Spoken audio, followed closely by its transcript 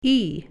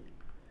I.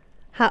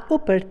 Ha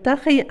opper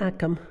dachi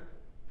akam.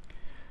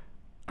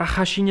 Ach,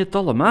 has je niet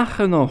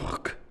allemaal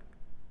nog?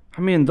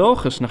 Ha me een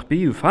dag eens naar bij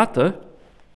uw vader?